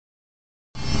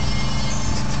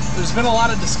There's been a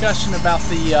lot of discussion about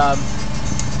the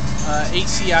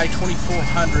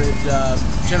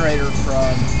EF2400 generator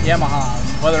from Yamaha,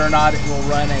 whether or not it will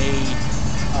run a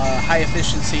high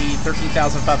efficiency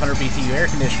 13,500 BTU air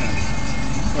conditioner.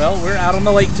 Well, we're out on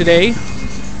the lake today,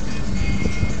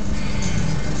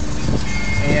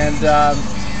 and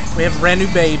we have a brand new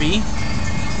baby,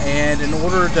 and in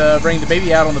order to bring the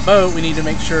baby out on the boat, we need to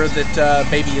make sure that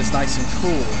baby is nice and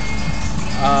cool.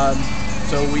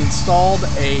 So we installed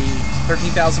a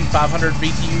 13,500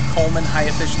 BTU Coleman high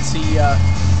efficiency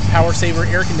power saver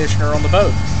air conditioner on the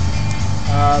boat.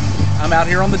 I'm out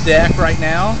here on the deck right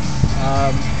now.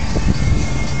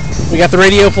 We got the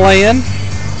radio playing.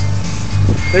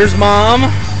 There's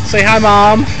Mom. Say hi,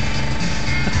 Mom.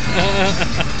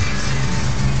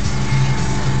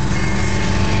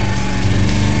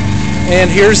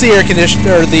 And here's the air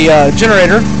conditioner, or the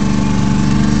generator.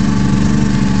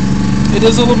 It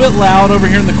is a little bit loud over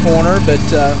here in the corner, but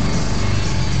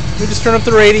we just turn up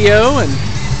the radio and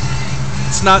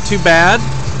it's not too bad.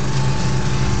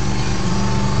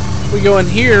 We go in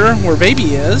here where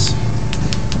baby is.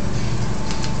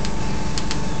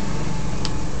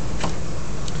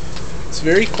 It's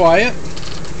very quiet.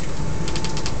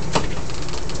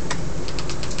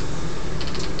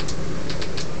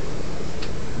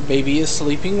 Baby is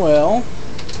sleeping well.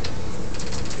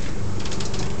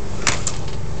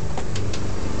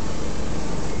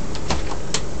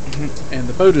 And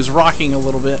the boat is rocking a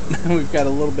little bit. We've got a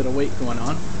little bit of weight going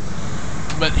on.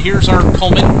 But here's our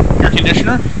Coleman air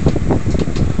conditioner.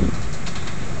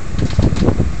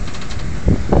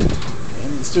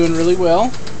 And it's doing really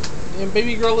well. And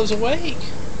baby girl is awake.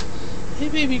 Hey,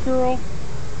 baby girl.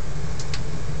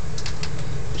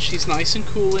 She's nice and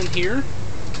cool in here.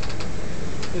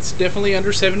 It's definitely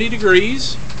under 70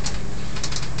 degrees.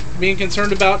 Being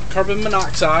concerned about carbon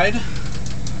monoxide,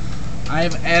 I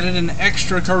have added an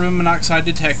extra carbon monoxide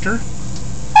detector,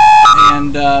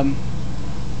 and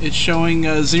it's showing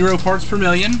 0 parts per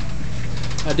million.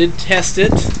 I did test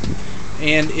it,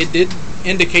 and it did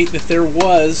indicate that there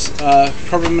was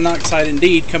carbon monoxide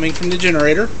indeed coming from the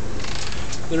generator.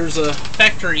 There's a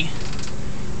factory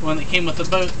one that came with the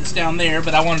boat that's down there,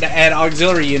 but I wanted to add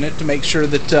auxiliary unit to make sure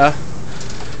that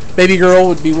baby girl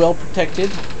would be well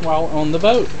protected while on the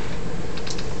boat.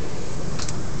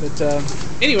 But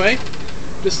anyway,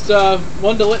 just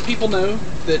wanted to let people know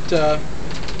that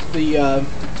the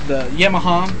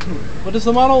Yamaha, what is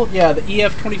the model? Yeah, the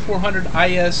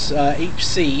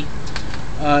EF2400iSHC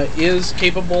is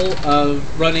capable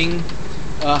of running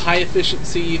high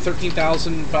efficiency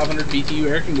 13,500 BTU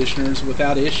air conditioners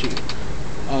without issue.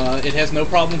 It has no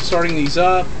problem starting these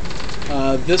up.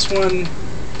 This one,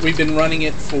 we've been running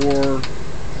it for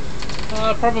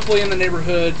probably in the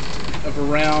neighborhood of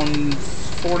around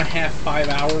 4.5–5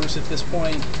 hours at this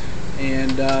point,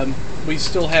 and we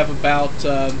still have about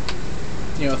a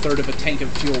third of a tank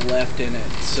of fuel left in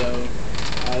it, so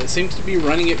it seems to be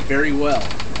running it very well.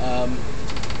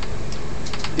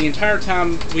 The entire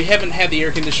time we haven't had the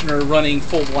air conditioner running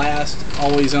full blast,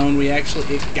 always on. We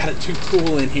actually got it too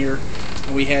cool in here,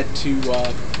 and we had to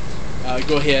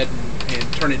go ahead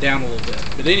and turn it down a little bit.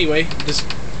 But anyway, just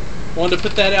wanted to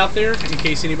put that out there in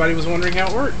case anybody was wondering how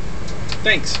it worked.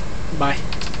 Thanks. Bye.